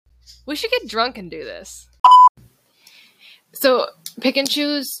We should get drunk and do this. So, pick and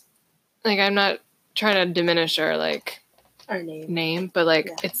choose, like, I'm not trying to diminish our, like, our name, but, like,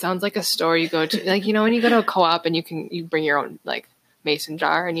 it sounds like a store you go to. Like, you know, when you go to a co-op and you bring your own, like, mason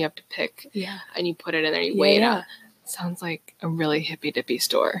jar and you have to pick. Yeah. And you put it in there, you weigh it out. It sounds like a really hippy-dippy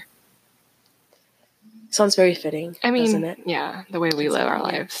store. Sounds very fitting, doesn't it? Yeah, the way we live our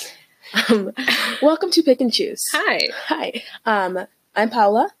lives. Welcome to Pick and Choose. Hi. I'm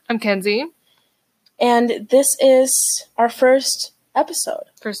Paula. I'm Kenzie. And this is our first episode.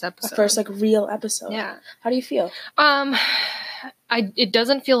 Our first, like, real episode. Yeah. How do you feel? It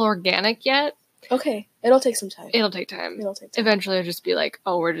doesn't feel organic yet. Okay. It'll take some time. It'll take time. Eventually it'll just be like,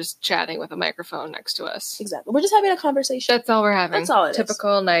 oh, we're just chatting with a microphone next to us. Exactly. We're just having a conversation. That's all we're having. That's all it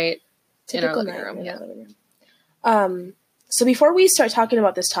Typical night in our living room. Yeah. So before we start talking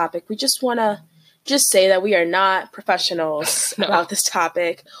about this topic, we just want to say that we are not professionals about this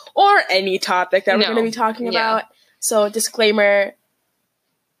topic or any topic that we're going to be talking about. So disclaimer,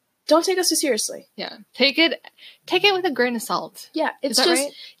 don't take us too seriously. Yeah. Take it with a grain of salt. Yeah. It's just,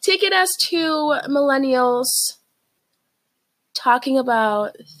 right? Take it as two millennials talking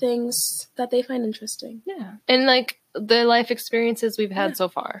about things that they find interesting. Yeah. And, like, the life experiences we've had so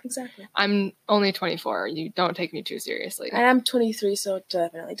far. Exactly. I'm only 24. You don't take me too seriously. And I'm 23, so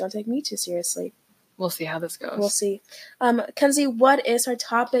definitely don't take me too seriously. We'll see how this goes. We'll see. Kenzie, what is our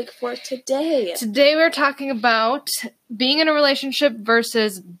topic for today? Today we're talking about being in a relationship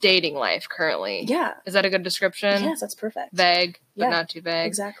versus dating life currently. Yeah. Is that a good description? Yes, that's perfect. Vague, but not too vague.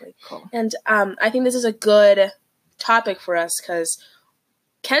 Exactly. Cool. And I think this is a good topic for us because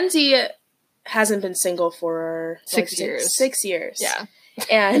Kenzie hasn't been single for 6 years. 6 years. Yeah.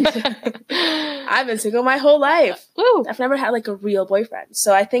 And I've been single my whole life. Woo. I've never had, like, a real boyfriend.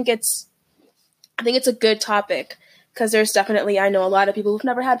 So I think it's a good topic because there's definitely, I know a lot of people who've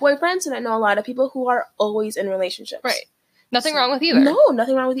never had boyfriends, and I know a lot of people who are always in relationships. Right. Nothing wrong with either. No,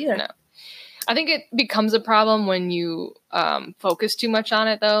 nothing wrong with either. No. I think it becomes a problem when you focus too much on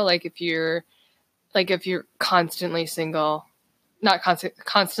it, though. Like, if you're constantly single, not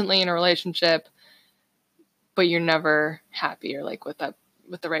constantly in a relationship, but you're never happy or, like, with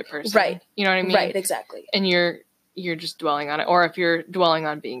the right person. Right. You know what I mean? Right, exactly. And you're just dwelling on it. Or if you're dwelling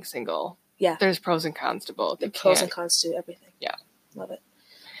on being single. Yeah. There's pros and cons to both. Pros and cons to everything. Yeah. Love it.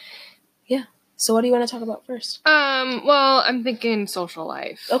 Yeah. So what do you want to talk about first? Well, I'm thinking social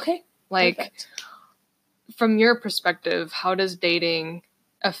life. Okay. Like, perfect. From your perspective, how does dating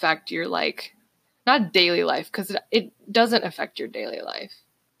affect your, like, not daily life, because it doesn't affect your daily life.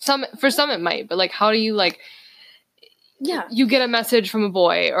 For some it might, but, like, how do you, like, you get a message from a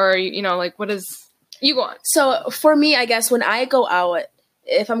boy, or, you know, like, what is, you go on. So for me, I guess when I go out,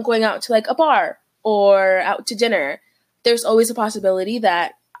 if I'm going out to, like, a bar or out to dinner, there's always a possibility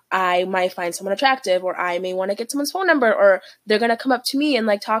that I might find someone attractive, or I may want to get someone's phone number, or they're going to come up to me and,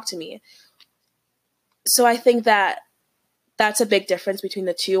 like, talk to me. So I think that that's a big difference between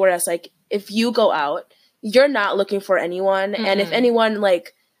the two, whereas, like, if you go out, you're not looking for anyone. Mm-hmm. And if anyone,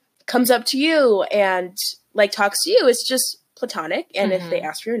 like, comes up to you and, like, talks to you, it's just platonic. And if they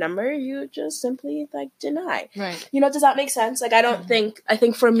ask for your number, you just simply, like, deny. Right. You know, does that make sense? Like, I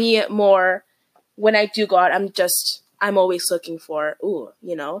think for me more, when I do go out, I'm always looking for,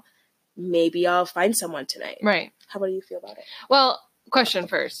 you know, maybe I'll find someone tonight. Right. How do you feel about it? Well, question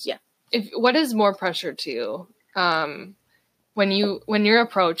first. Yeah. What is more pressure to you? When you're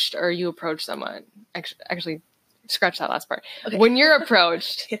approached or you approach someone, actually scratch that last part. Okay. When you're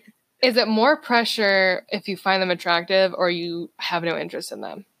approached, is it more pressure if you find them attractive or you have no interest in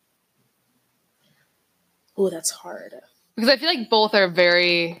them? Oh, that's hard. Because I feel like both are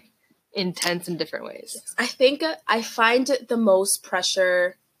very intense in different ways. Yes. I think I find the most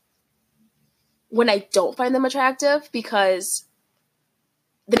pressure when I don't find them attractive, because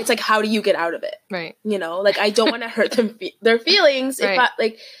then it's like, how do you get out of it? Right. You know, like, I don't want to hurt their feelings, right.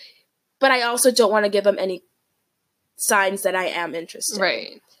 but I also don't want to give them any signs that I am interested.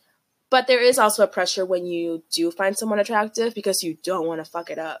 Right. But there is also a pressure when you do find someone attractive, because you don't want to fuck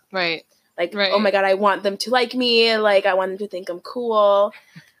it up. Right. Like, oh my God, I want them to like me. Like, I want them to think I'm cool.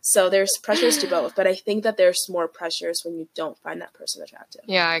 So there's pressures to both. But I think that there's more pressures when you don't find that person attractive.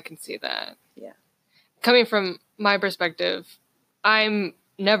 Yeah, I can see that. Yeah. Coming from my perspective, I'm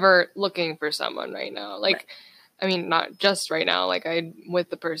never looking for someone right now. Like, right. I mean, not just right now. Like, I'm with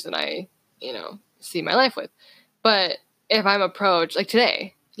the person I, see my life with. But if I'm approached, like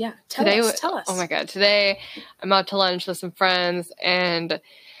today. Yeah, tell us. Oh my God. Today, I'm out to lunch with some friends, and it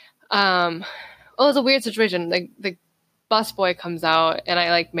was a weird situation. Like, the busboy comes out, and I,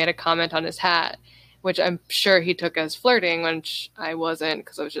 like, made a comment on his hat. which I'm sure he took as flirting, which I wasn't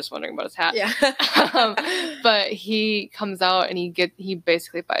because I was just wondering about his hat. Yeah. But he comes out and he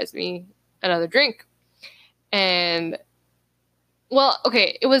basically buys me another drink. And, well,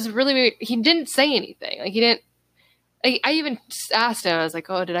 okay, it was really weird. He didn't say anything. Like, he didn't, I even asked him, I was like,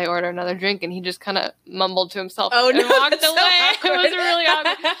 oh, did I order another drink? And he just kind of mumbled to himself and walked so away. awkward. It was really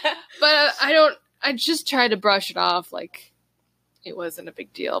awkward. But I just tried to brush it off like it wasn't a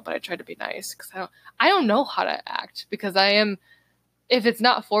big deal, but I tried to be nice because I don't know how to act because if it's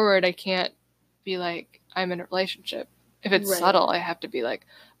not forward, I can't be like, I'm in a relationship. If it's subtle, I have to be like,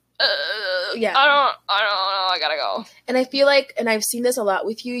 yeah. I don't know, I gotta go. And I feel like, and I've seen this a lot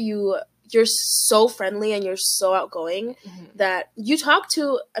with you're so friendly and you're so outgoing that you talk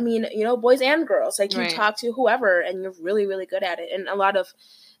to, I mean, boys and girls, like you talk to whoever and you're really, really good at it. And a lot of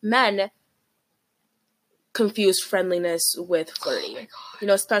men confuse friendliness with flirty,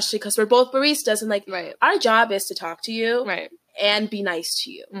 especially because we're both baristas and like our job is to talk to you and be nice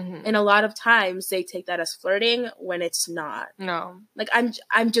to you. And a lot of times they take that as flirting when it's not. No. Like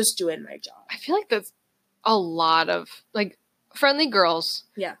I'm just doing my job. I feel like that's a lot of like friendly girls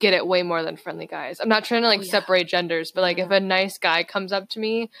get it way more than friendly guys. I'm not trying to separate genders, but like if a nice guy comes up to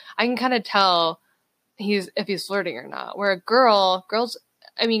me, I can kind of tell if he's flirting or not. Where girls,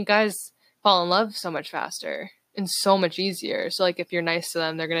 I mean, guys fall in love so much faster and so much easier. So like if you're nice to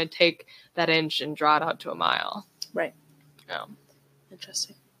them, they're going to take that inch and draw it out to a mile. Right. Yeah.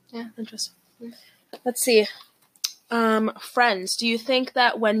 Interesting. Yeah. Interesting. Let's see. Friends, do you think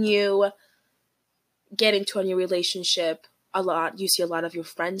that when you get into a new relationship, you see a lot of your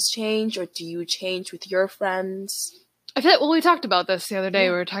friends change, or do you change with your friends? I feel like, we talked about this the other day.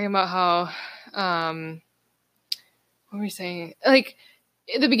 We were talking about how, what were we saying? Like,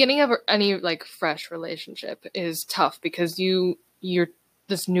 the beginning of any, like, fresh relationship is tough because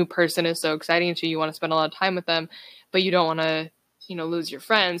this new person is so exciting to you. You want to spend a lot of time with them, but you don't want to, lose your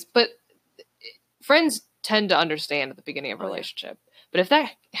friends. But friends tend to understand at the beginning of a relationship. But if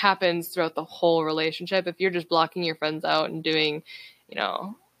that happens throughout the whole relationship, if you're just blocking your friends out and doing,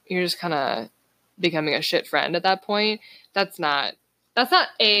 you're just kind of becoming a shit friend at that point, that's not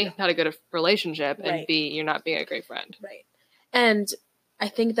A, not a good relationship, and B, you're not being a great friend. Right. And I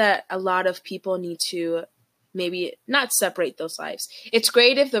think that a lot of people need to maybe not separate those lives. It's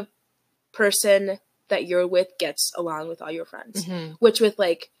great if the person that you're with gets along with all your friends, which with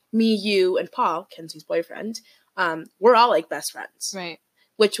like me, you, and Paul, Kenzie's boyfriend, we're all like best friends. Right.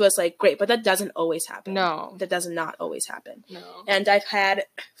 Which was like great, but that doesn't always happen. No. That does not always happen. No. And I've had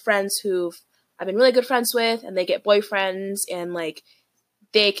friends who I've been really good friends with and they get boyfriends and like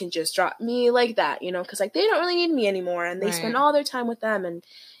they can just drop me like that, because like they don't really need me anymore and they spend all their time with them and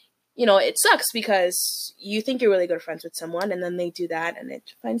it sucks because you think you're really good friends with someone and then they do that and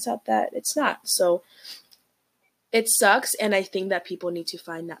it finds out that it's not. So it sucks, and I think that people need to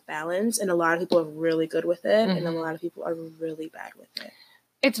find that balance, and a lot of people are really good with it, and a lot of people are really bad with it.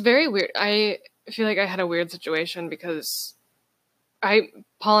 It's very weird. I feel like I had a weird situation because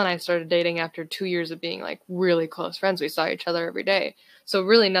Paul and I started dating after 2 years of being like really close friends. We saw each other every day. So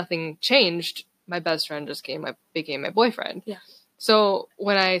really nothing changed. My best friend just became my boyfriend. Yeah. So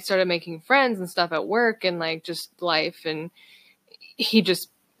when I started making friends and stuff at work and like just life, and he just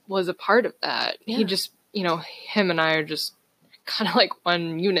was a part of that. Yeah. He just, him and I are just kind of like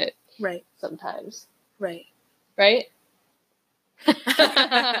one unit. Right. Sometimes. Right. Right?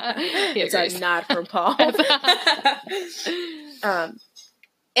 It's a nod from Paul.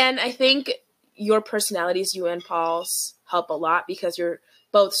 And I think your personalities, you and Paul's, help a lot because you're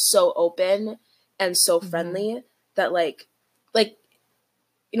both so open and so friendly that like,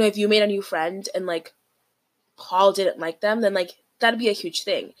 if you made a new friend and like Paul didn't like them, then like that'd be a huge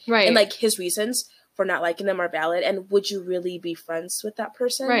thing. Right. And like his reasons for not liking them are valid. And would you really be friends with that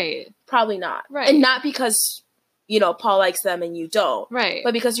person? Right. Probably not. Right. And not because, Paul likes them and you don't. Right.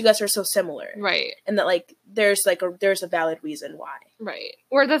 But because you guys are so similar. Right. And that like there's a valid reason why. Right.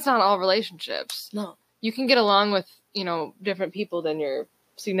 Or that's not all relationships. No. You can get along with, different people than your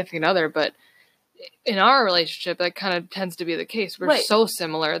significant other, but in our relationship, that kind of tends to be the case. We're so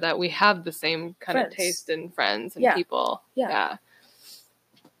similar that we have the same kind of taste in friends and people. Yeah.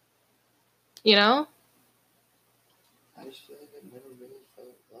 I just feel like I've never really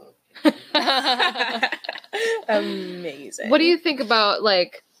felt love. Amazing. What do you think about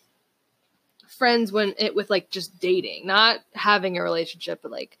like friends with like just dating, not having a relationship,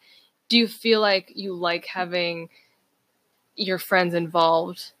 but like, do you feel like you like having your friends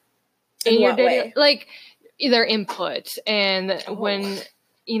involved in your dating, like their input and when,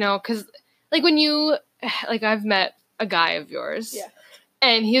 cause like when you, like I've met a guy of yours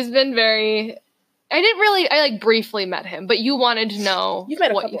and he's been very I didn't really. I like briefly met him, but you wanted to know You've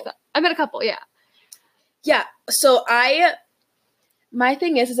met a what couple. you thought. I met a couple. Yeah. Yeah. So my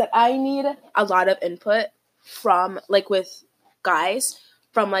thing is that I need a lot of input from, like, with guys,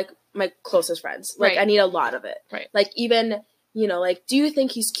 from, like, my closest friends. Like, Right. I need a lot of it. Right. Like, even, you know, like, do you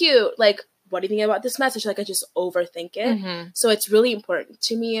think he's cute? Like, what do you think about this message? Like, I just overthink it. Mm-hmm. So it's really important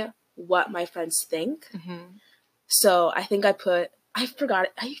to me what my friends think. Mm-hmm. So I think I forgot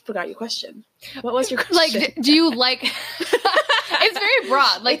your question. What was your question? Like, do you like? It's very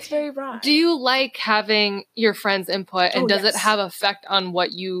broad. Like, it's very broad. do you like having your friends' input, and Oh, does it yes. have effect on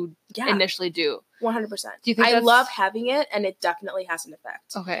what you Yeah, initially do? 100%. Do you think I that's- love having it, and it definitely has an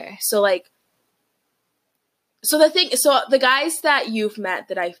effect. Okay. So, like, so the guys that you've met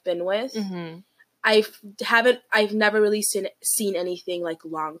that I've been with, Mm-hmm. I've never really seen anything, like,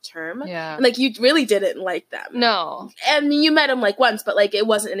 long term. Yeah. And, like, you really didn't like them. No. And you met them, like, once, but, like, it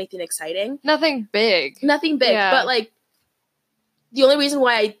wasn't anything exciting. Nothing big. Nothing big. Yeah. But, like, the only reason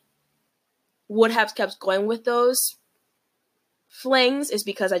why I would have kept going with those flings is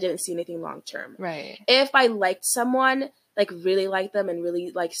because I didn't see anything long term. Right. If I liked someone, like, really liked them and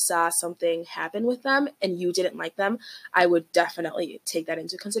really, like, saw something happen with them and you didn't like them, I would definitely take that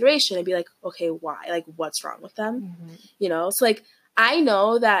into consideration and be like, okay, why? Like, what's wrong with them? Mm-hmm. You know? So, like, I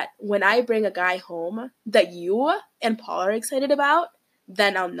know that when I bring a guy home that you and Paul are excited about,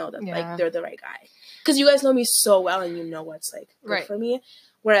 then I'll know that, Yeah. like, they're the right guy. Because you guys know me so well and you know what's, like, good Right. for me.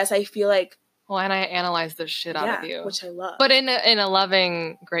 Whereas I feel like, Well, and I analyze the shit out of you, which I love. but in a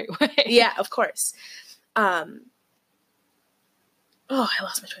loving, great way. Yeah, of course. Oh, I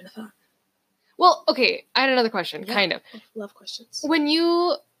lost my train of thought. Well, okay. I had another question. Yeah. Kind of. I love questions. When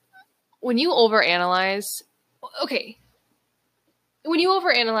you overanalyze, okay. When you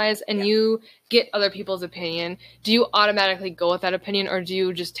overanalyze and Yeah. you get other people's opinion, do you automatically go with that opinion, or do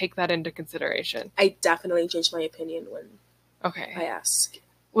you just take that into consideration? I definitely change my opinion when Okay. I ask.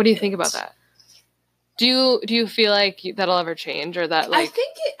 What do you think about that? Do you feel like that'll ever change, or that, like?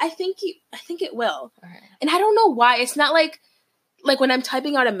 I think it will. Okay. And I don't know why. It's not like when I'm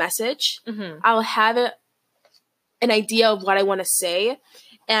typing out a message, Mm-hmm. I'll have an idea of what I want to say.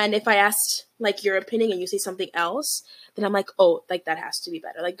 And if I asked, like, your opinion and you say something else, then I'm like, oh, like, that has to be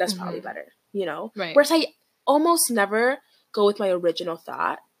better. Like, that's probably Mhm. better, you know? Right. Whereas I almost never go with my original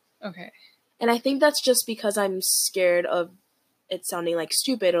thought. Okay. And I think that's just because I'm scared of it sounding, like,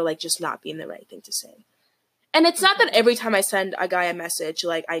 stupid or, like, just not being the right thing to say. And it's not that every time I send a guy a message,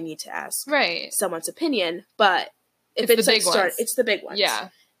 like, I need to ask Right. someone's opinion, but if It's it's the like big ones. it's the big ones. Yeah.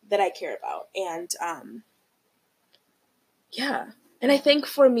 That I care about. And yeah. And I think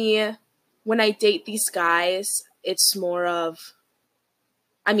for me, when I date these guys, it's more of,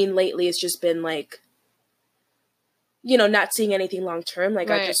 I mean, lately it's just been like, you know, not seeing anything long term. Like,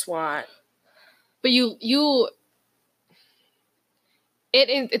 Right. I just want, But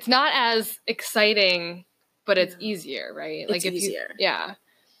it's not as exciting, but it's Yeah. easier, right? It's if easier. yeah.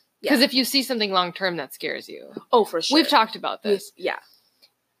 Because if you see something long term, that scares you. oh, for sure. We've talked about this, Yeah.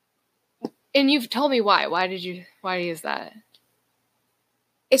 and you've told me why. Why is that?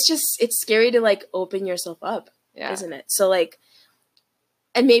 It's scary to, like, open yourself up, Yeah. isn't it? So, like,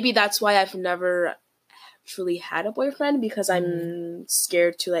 and maybe that's why I've never truly had a boyfriend, because I'm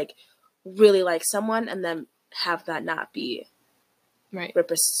scared to, like, really like someone and then have that not be Right.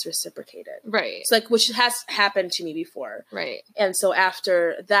 reciprocated. Right. So, like, which has happened to me before. Right. And so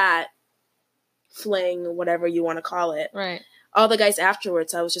after that fling, whatever you want to call it, Right. all the guys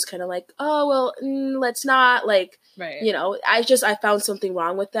afterwards, I was just kind of like, oh, well, let's not, like, Right. you know, I found something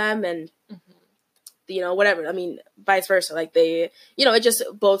wrong with them, and, Mhm. you know, whatever. I mean, vice versa. Like, they, you know, it just,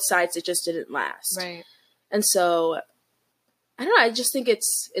 both sides, it just didn't last. Right. And so, I don't know, I just think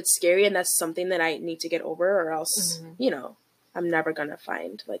it's scary, and that's something that I need to get over, or else, Mhm. you know, I'm never going to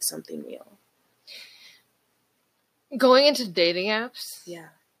find, like, something real. Going into dating apps, Yeah.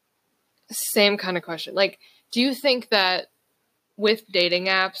 same kind of question. Like, do you think that with dating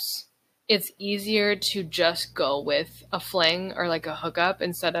apps, it's easier to just go with a fling or, like, a hookup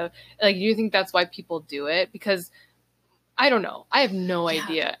instead of, like, do you think that's why people do it? Because I don't know. I have no Yeah.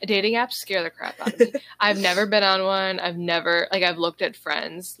 idea. Dating apps scare the crap out of me. I've never been on one. I've looked at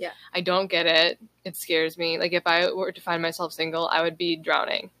Friends. Yeah. I don't get it. It scares me. Like, if I were to find myself single, I would be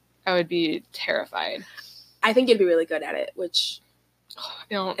drowning. I would be terrified. I think you'd be really good at it, which, I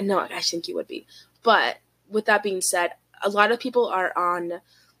don't. no, I think you would be. But with that being said, a lot of people are on,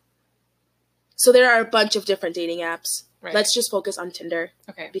 so there are a bunch of different dating apps. Right. Let's just focus on Tinder,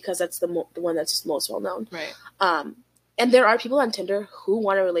 Okay. because that's the one that's most well known. Right. And there are people on Tinder who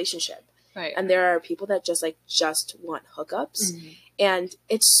want a relationship. Right. And there are people that just want hookups. Mhm. And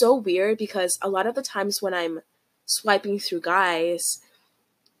it's so weird because a lot of the times when I'm swiping through guys,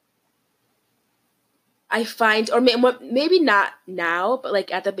 I find, or maybe not now, but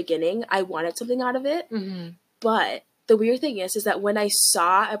like at the beginning, I wanted something out of it. Mhm. But the weird thing is that when I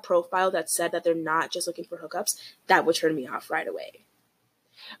saw a profile that said that they're not just looking for hookups, that would turn me off right away.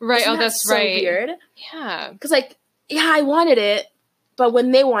 Right. Isn't Oh, that that's so right. weird? Yeah. Because like, yeah, I wanted it, but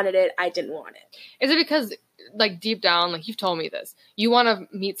when they wanted it, I didn't want it. Is it because, like, deep down, like you've told me this, you want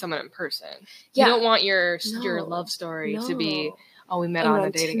to meet someone in person? Yeah. You don't want your No. love story to No. be, oh, we met And on on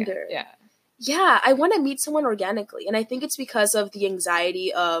a dating app. Tinder. Yeah. Yeah, I want to meet someone organically. And I think it's because of the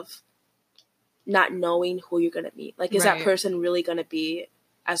anxiety of not knowing who you're going to meet. Like, is that Right. person really going to be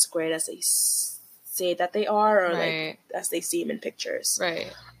as great as they say that they are, or like Right. as they seem in pictures?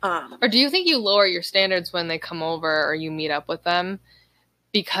 Right. Um, Or do you think you lower your standards when they come over or you meet up with them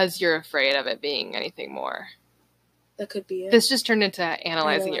because you're afraid of it being anything more? that could be it. This just turned into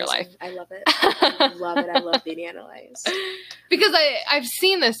analyzing your life. I love it. I love it. I love being analyzed. Because I've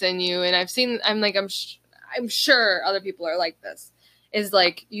seen this in you, and I'm sure other people are like this. Is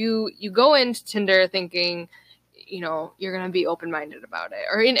like you go into Tinder thinking, you know, you're gonna be open minded about it,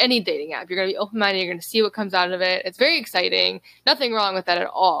 or in any dating app, you're gonna be open minded. You're gonna see what comes out of it. It's very exciting. Nothing wrong with that at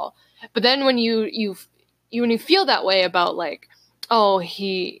all. But then when you feel that way about like, oh,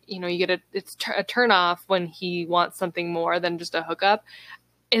 you get it's a turn off when he wants something more than just a hookup.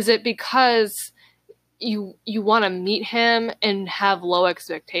 Is it because you want to meet him and have low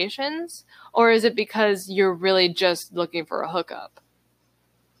expectations, or is it because you're really just looking for a hookup?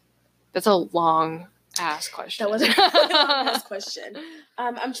 That's a long ass question. That was a long question.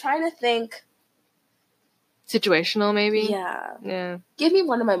 I'm trying to think. Situational, maybe. Yeah. Give me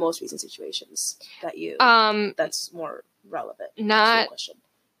one of my most recent situations that you. That's more relevant. Not to the question.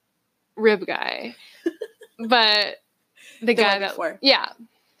 rib guy, but the guy that. Before. Yeah.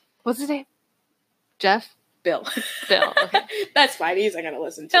 What's his name? Jeff. Bill. Bill. Okay. That's fine. He's not gonna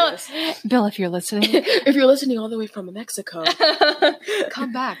listen to this. Bill, if you're listening, if you're listening all the way from Mexico,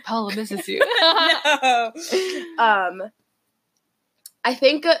 come back. Paula misses you. No. I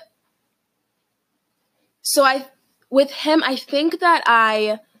think. So with him, I think that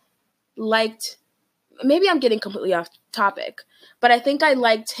I liked. Maybe I'm getting completely off topic, but I think I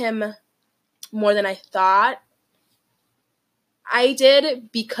liked him more than I thought I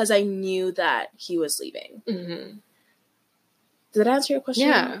did because I knew that he was leaving. Mm-hmm. Did that answer your question?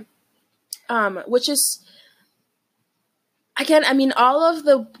 Yeah. Which is, again, I mean, all of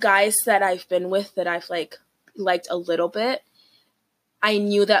the guys that I've been with that I've liked a little bit, I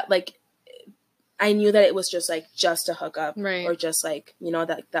knew that it was just a hookup, right? Or just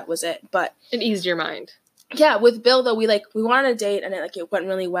that was it. But it eased your mind. Yeah, with Bill though, we went on a date and it went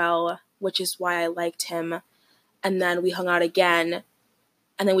really well, which is why I liked him. And then we hung out again,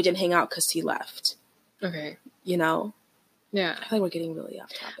 and then we didn't hang out because he left. Okay. You know? Yeah. I feel like we're getting really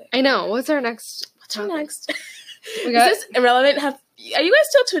off topic. I know. What's our next? What's our next? We got, is this irrelevant? Are you guys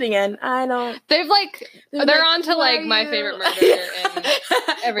still tuning in? I don't. They're on to My Favorite Murder and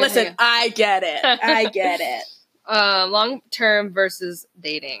everything. Listen, I get it. I get it. Long term versus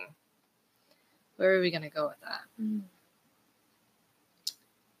dating. Where are we gonna go with that?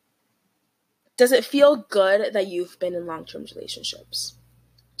 Does it feel good that you've been in long-term relationships?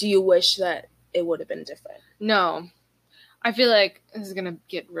 Do you wish that it would have been different? No. I feel like this is going to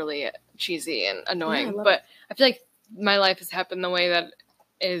get really cheesy and annoying, Yeah, but I feel like my life has happened the way that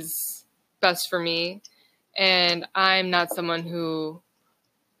is best for me, and I'm not someone who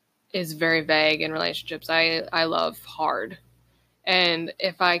is very vague in relationships. I love hard, and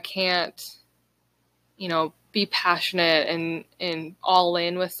if I can't, be passionate and all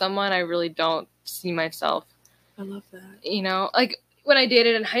in with someone, I really don't see myself. I love that. Like when I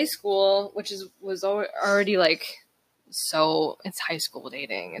dated in high school, which was already so it's high school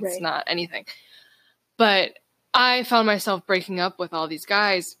dating. It's right. Not anything. But I found myself breaking up with all these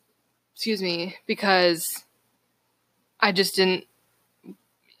guys, because I just didn't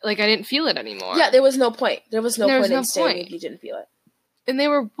I didn't feel it anymore. Yeah, there was no point. There was no point in staying point. if you didn't feel it. And they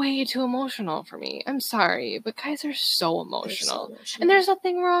were way too emotional for me. I'm sorry, but guys are so emotional. So emotional. And there's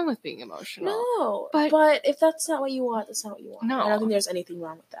nothing wrong with being emotional. No, but if that's not what you want, that's not what you want. No. I don't think there's anything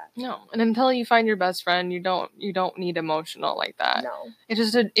wrong with that. No, and until you find your best friend, you don't need emotional like that. No,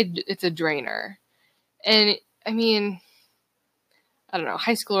 it's a drainer. And I mean, I don't know,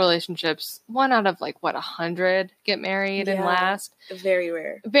 high school relationships, 1 out of 100 get married and last. Very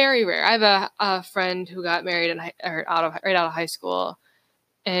rare. Very rare. I have a friend who got married right out of high school,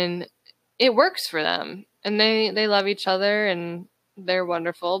 and it works for them, and they love each other and they're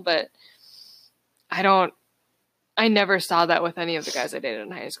wonderful. But I never saw that with any of the guys I dated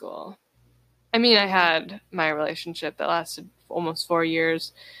in high school. I mean, I had my relationship that lasted almost 4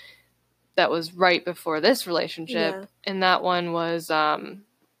 years. That was right before this relationship. Yeah. And that one was, I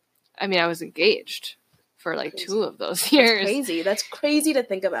was engaged for like Crazy. 2 of those years. Crazy. That's crazy to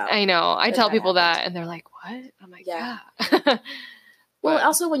think about. I know. I tell people happened. that and they're like, what? I'm like, Yeah. yeah. Well, But-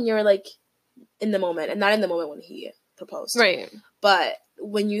 also when you're like in the moment, and not in the moment when he proposed. right. But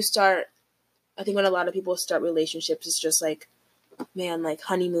when you start, I think when a lot of people start relationships, it's just like, man, like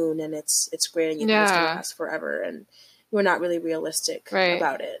honeymoon, and it's great, and you think it's gonna Yeah. last forever, and we're not really realistic Right.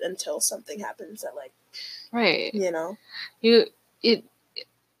 about it until something happens that, like, Right. you know,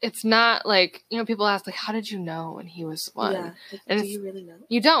 It's not like, people ask, like, how did you know when he was one? yeah. Like, And do it's- you really know?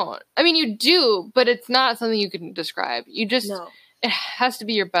 You don't. I mean, you do, but it's not something you can describe. You just, No. it has to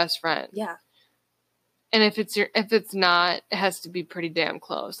be your best friend. Yeah. And if it's not, it has to be pretty damn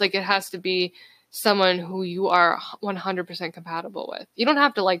close. Like, it has to be someone who you are 100% compatible with. You don't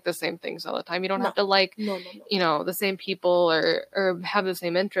have to like the same things all the time. You don't No. have to like, No. No. the same people or have the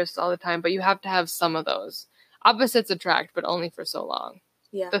same interests all the time, but you have to have some of those. Opposites attract, but only for so long.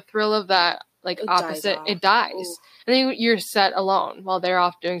 Yeah. The thrill of that, like, It dies opposite, off. it dies. Ooh. And then you're set alone while they're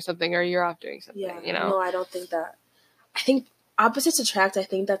off doing something or you're off doing something, Yeah. you know? No, I don't think that. I think opposites attract. I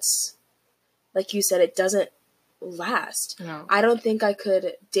think that's, like you said, it doesn't last. No. I don't think I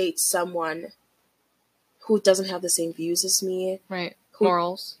could date someone who doesn't have the same views as me, Right. Who-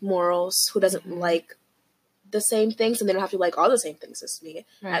 Morals. morals, who doesn't Mhm. like the same things, and they don't have to like all the same things as me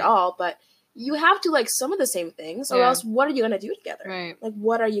Right. at all, but you have to like some of the same things, or Yeah. else what are you going to do together? Right. Like,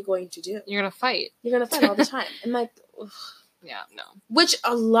 what are you going to do? You're going to fight. You're going to fight all the time. And like, ugh. Yeah, no. Which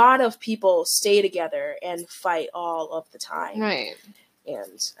a lot of people stay together and fight all of the time. Right.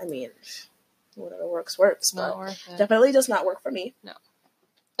 And I mean, whatever works, works, It's not but worth it. definitely does not work for me. And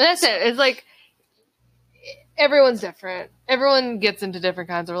that's it. It's like everyone's different. Everyone gets into different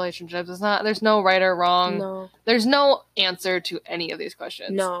kinds of relationships. There's no right or wrong. No, There's no answer to any of these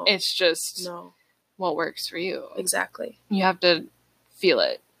questions. No. It's just no, what works for you. exactly. You have to feel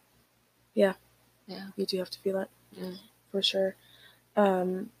it. You do have to feel it, Yeah. for sure.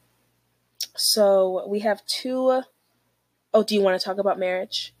 So we have 2. Oh, do you want to talk about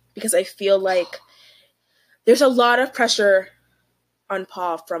marriage? Because I feel like there's a lot of pressure on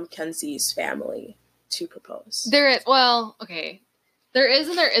Paul from Kenzie's family to propose. There is, well, okay. There is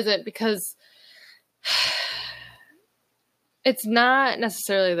and there isn't, because it's not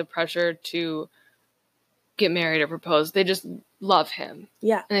necessarily the pressure to get married or propose. They just love him.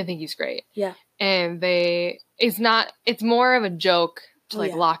 Yeah. And they think he's great. Yeah. And it's more of a joke to Oh,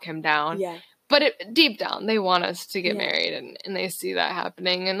 like yeah. lock him down. Yeah. But deep down, they want us to get Yeah. married, and they see that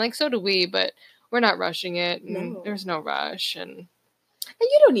happening. And like, so do we, but we're not rushing it. And No. there's no rush. And And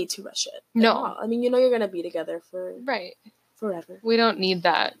you don't need to rush it. at No. all. I mean, you're going to be together for right. forever. We don't need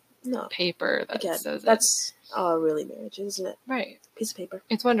that No. paper that Again, says it. that's all really marriage, isn't it? Right. Piece of paper.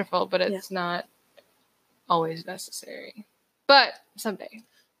 It's wonderful, but it's not always necessary. But someday.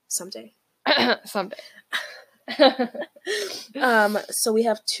 Someday. Someday. So we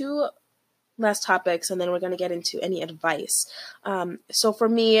have 2 last topics, and then we're going to get into any advice. So for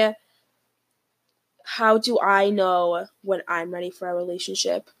me, how do I know when I'm ready for a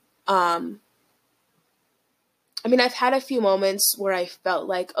relationship? I mean, I've had a few moments where I felt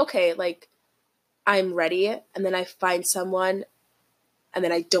like, okay, like I'm ready, and then I find someone, and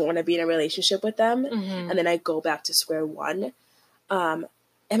then I don't want to be in a relationship with them, Mhm. and then I go back to square one. Am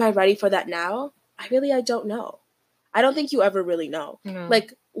I ready for that now? I don't know. I don't think you ever really know. No.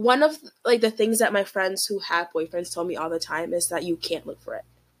 Like, one of like the things that my friends who have boyfriends tell me all the time is that you can't look for it.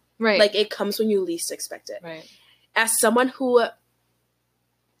 right. Like, it comes when you least expect it. right. As someone who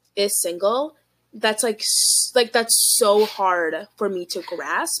is single, that's that's so hard for me to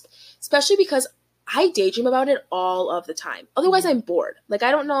grasp, especially because I daydream about it all of the time. Otherwise, I'm bored. Like,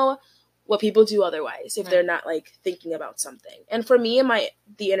 I don't know what people do otherwise if Right. they're not like thinking about something. And for me,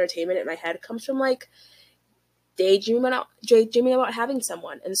 the entertainment in my head comes from like daydreaming about having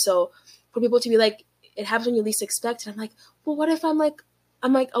someone. And so for people to be like, it happens when you least expect it, I'm like, well, what if I'm like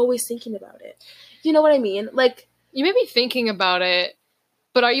always thinking about it? You know what I mean? Like, You may be thinking about it,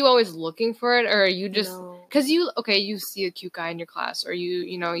 but are you always looking for it, or are you just no. because you see a cute guy in your class, or you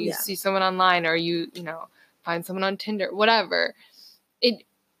Yeah. see someone online, or you find someone on Tinder, whatever.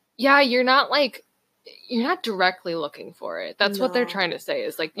 You're not directly looking for it. That's what they're No. trying to say,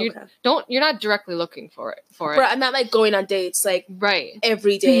 is like Okay. you're not directly looking for it. But I'm not like going on dates like Right.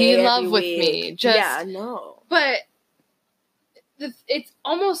 every Be day. in every love with week. me, just- yeah, no. But it's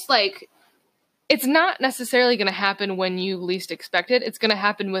almost like it's not necessarily going to happen when you least expect it. It's going to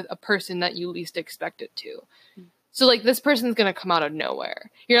happen with a person that you least expect it to. So like this person's going to come out of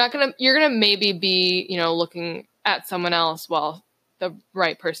nowhere. You're going to maybe be, you know, looking at someone else while the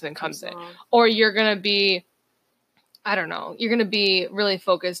right person comes in. Or you're going to be, I don't know, you're going to be really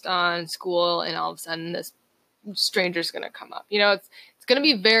focused on school and all of a sudden this stranger's going to come up. You know, it's going to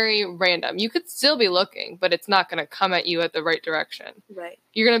be very random. You could still be looking, but it's not going to come at you at the right direction. Right.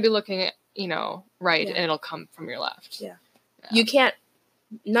 You're going to be looking at, you know, right, Yeah. and it'll come from your left. Yeah. You can't,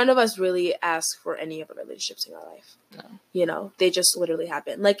 none of us really ask for any of the relationships in our life. No. You know, they just literally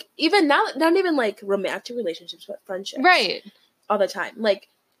happen. Like, even now, not even like romantic relationships, but friendships. Right. All the time. Like,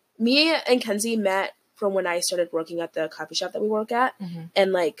 me and Kenzie met from when I started working at the coffee shop that we work at. Mm-hmm.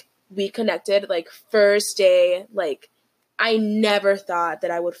 And, like, we connected, like, first day. Like, I never thought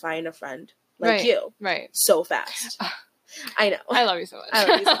that I would find a friend like you. Right. So fast. I know. I love you so much. I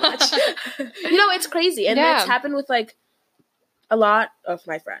love you so much. You know, it's crazy. And Yeah. it's happened with, like, a lot of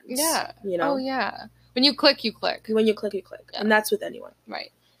my friends. Yeah. You know? Oh, yeah. When you click, you click. When you click, you click. Yeah. And that's with anyone.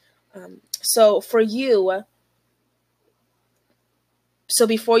 Right. So for you, so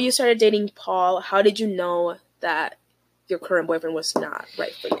before you started dating Paul, how did you know that your current boyfriend was not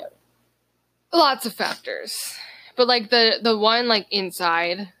right for you? Lots of factors. But, like, the one, like,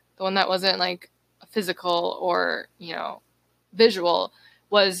 inside, the one that wasn't, like, physical or, you know, visual,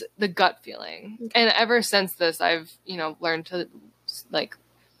 was the gut feeling. Okay. And ever since this, I've, you know, learned to, like,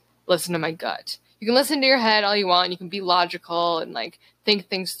 listen to my gut. You can listen to your head all you want. You can be logical and, like, think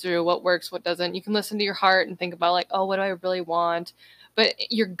things through, what works, what doesn't. You can listen to your heart and think about, like, oh, what do I really want? But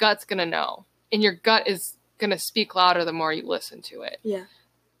your gut's going to know. And your gut is going to speak louder the more you listen to it. Yeah.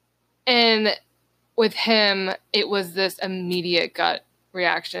 And with him, it was this immediate gut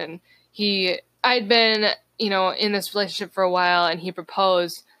reaction. I'd been, you know, in this relationship for a while, and he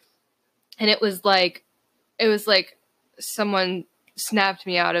proposed, and it was like someone snapped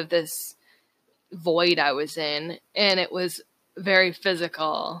me out of this void I was in, and it was very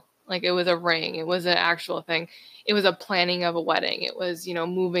physical. Like, it was a ring. It was an actual thing. It was a planning of a wedding. It was, you know,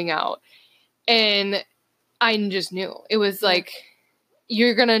 moving out. And I just knew. It was like,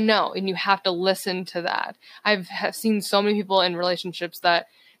 you're going to know, and you have to listen to that. I've seen so many people in relationships that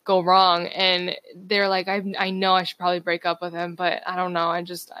go wrong, and they're like, I know I should probably break up with him, but I don't know.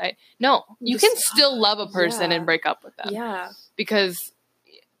 No, you can still love a person and break up with them. Yeah. Because,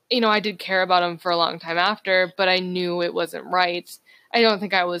 you know, I did care about him for a long time after, but I knew it wasn't right. I don't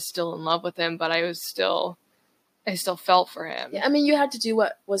think I was still in love with him, but I still felt for him. Yeah, I mean, you had to do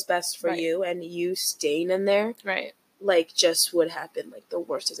what was best for Right. you, and you staying in there, Right. like, just would have been, like, the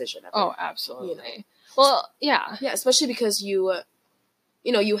worst decision ever. Oh, absolutely. You know? Well, yeah. Yeah, especially because you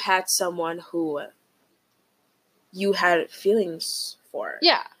know, you had someone who you had feelings for.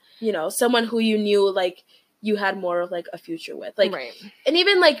 Yeah. You know, someone who you knew, like, you had more of, like, a future with. Like, right. and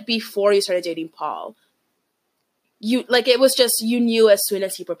even, like, before you started dating Paul, you, like, it was just, you knew as soon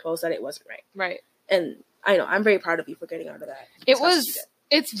as he proposed that it wasn't right. Right. And I know, I'm very proud of you for getting out of that. as fast as you did.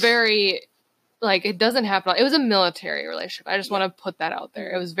 It's very, like, it doesn't happen. It was a military relationship. I just want to put that out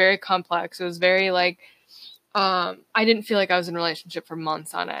there. It was very complex. It was very, like, I didn't feel like I was in a relationship for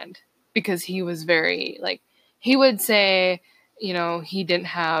months on end, because he was very, like, he would say, you know, he didn't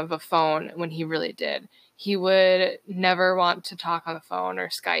have a phone when he really did. He would never want to talk on the phone or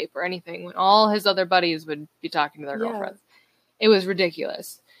Skype or anything when all his other buddies would be talking to their girlfriends. It was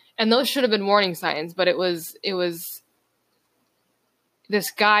ridiculous. And those should have been warning signs, but it was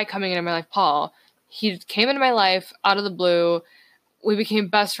this guy coming into my life, Paul. He came into my life out of the blue. We became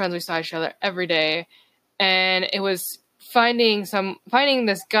best friends. We saw each other every day. And it was finding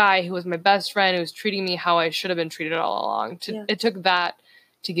this guy who was my best friend, who was treating me how I should have been treated all along. It took that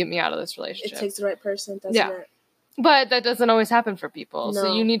to get me out of this relationship. It takes the right person, doesn't it? But that doesn't always happen for people. No.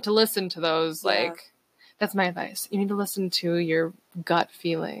 So you need to listen to those. Yeah. Like, that's my advice. You need to listen to your gut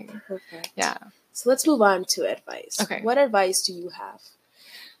feeling. Perfect. Yeah. So let's move on to advice. Okay. What advice do you have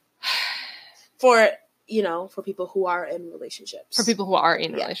for, you know, for people who are in relationships? For people who are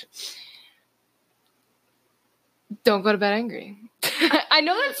in relationships. Don't go to bed angry. I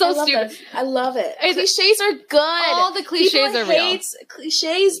know that's so stupid. This. I love it. Cliches are good. All the cliches are real.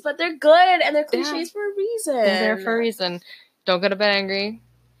 Cliches, but they're good, and they're cliches for a reason. They're there for a reason. Don't go to bed angry.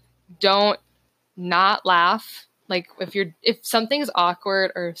 Don't not laugh. Like, if something's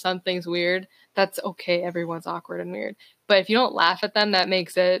awkward or if something's weird, that's okay. Everyone's awkward and weird. But if you don't laugh at them, that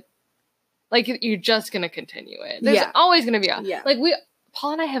makes it like you're just gonna continue it. There's always gonna be like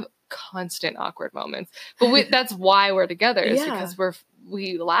Paul and I have constant awkward moments, but that's why we're together, is because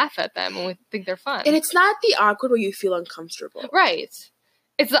we laugh at them and we think they're fun. And it's not the awkward where you feel uncomfortable, right?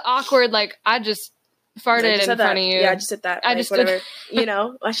 It's the awkward, like, I just farted in front of you. Yeah, I just did that. I like, just whatever. did. You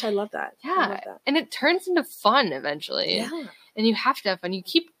know, actually, I love that. I Yeah. love that. And it turns into fun eventually. Yeah. And you have to have fun. You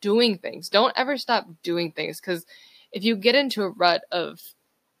keep doing things. Don't ever stop doing things. Because if you get into a rut of,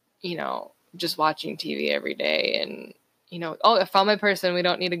 you know, just watching TV every day and, you know, oh, I found my person. We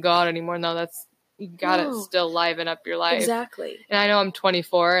don't need to go out anymore. No, that's, you got to still liven up your life. Exactly. And I know I'm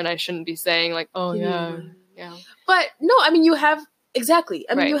 24 and I shouldn't be saying like, oh, yeah. But no, I mean, you have, exactly.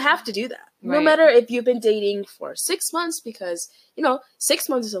 I mean, Right. you have to do that. No Right. matter if you've been dating for 6 months, because, you know, 6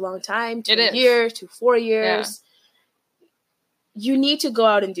 months is a long time, to It a is. year, to 4 years. You need to go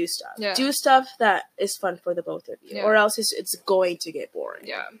out and do stuff. Yeah. Do stuff that is fun for the both of you, Yeah. or else it's going to get boring.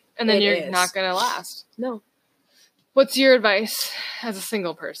 Yeah. And then It you're is. not going to last. No. What's your advice as a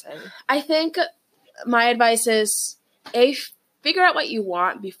single person? I think my advice is, figure out what you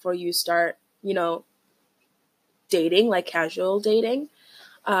want before you start, you know, dating, like casual dating.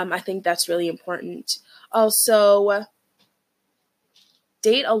 I think that's really important. Also,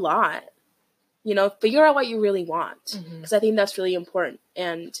 date a lot. You know, figure out what you really want, because I think that's really important.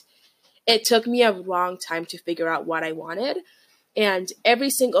 And it took me a long time to figure out what I wanted. And every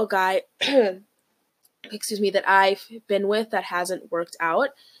single guy, excuse me, that I've been with that hasn't worked out,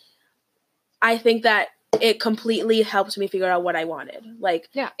 I think that it completely helped me figure out what I wanted. Like,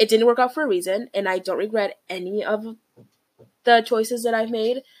 it didn't work out for a reason, and I don't regret any of the choices that I've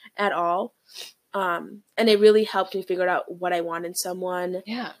made at all. And it really helped me figure out what I want in someone.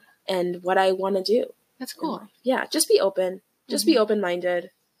 Yeah. And what I want to do. That's cool. Yeah, just be open. Just be open-minded.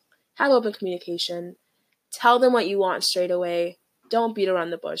 Have open communication. Tell them what you want straight away. Don't beat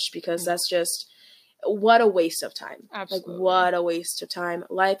around the bush, because that's just, what a waste of time. Absolutely. Like, what a waste of time.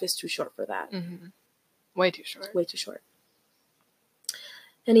 Life is too short for that. Way too short. Way too short.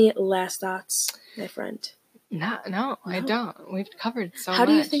 Any last thoughts, my friend? No, I don't. We've covered so much. How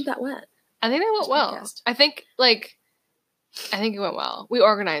do you think that went? I think that went well. Podcast? I think it went well. We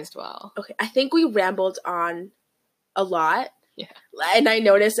organized well. Okay, I think we rambled on a lot. Yeah. And I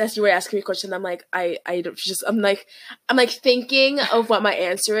noticed as you were asking me questions, I'm like, I'm like thinking of what my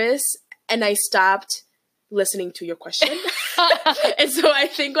answer is, and I stopped listening to your question. And so I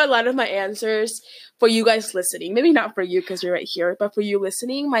think a lot of my answers for you guys listening, maybe not for you because you're right here, but for you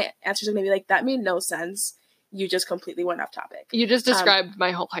listening, my answers are gonna be like, that made no sense. You just completely went off topic. You just described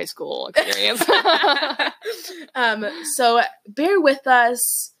my whole high school experience. So bear with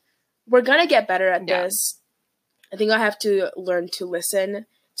us. We're gonna get better at this. I think I have to learn to listen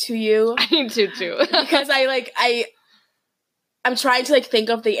to you. I need to too. Because I'm trying to think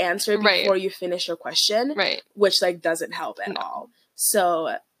of the answer before you finish your question. Right. Which doesn't help at all.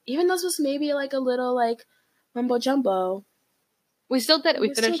 So even though this was maybe a little mumbo jumbo, we still did it.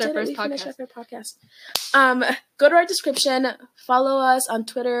 We finished our first podcast. Go to our description. Follow us on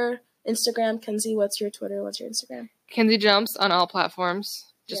Twitter, Instagram. Kenzie, what's your Twitter? What's your Instagram? Kenzie Jumps on all platforms.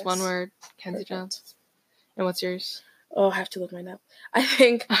 Just one word. Kenzie Perfect. Jumps. And what's yours? Oh, I have to look mine up. I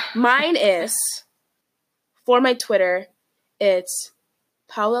think mine is, for my Twitter, it's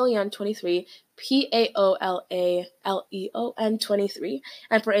PaolaLeon23, PaolaLeon23.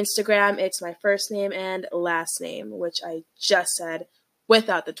 And for Instagram, it's my first name and last name, which I just said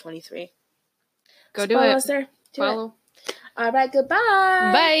without the 23. Go do follow it. us there. Do Follow. it. All right, goodbye.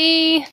 Bye.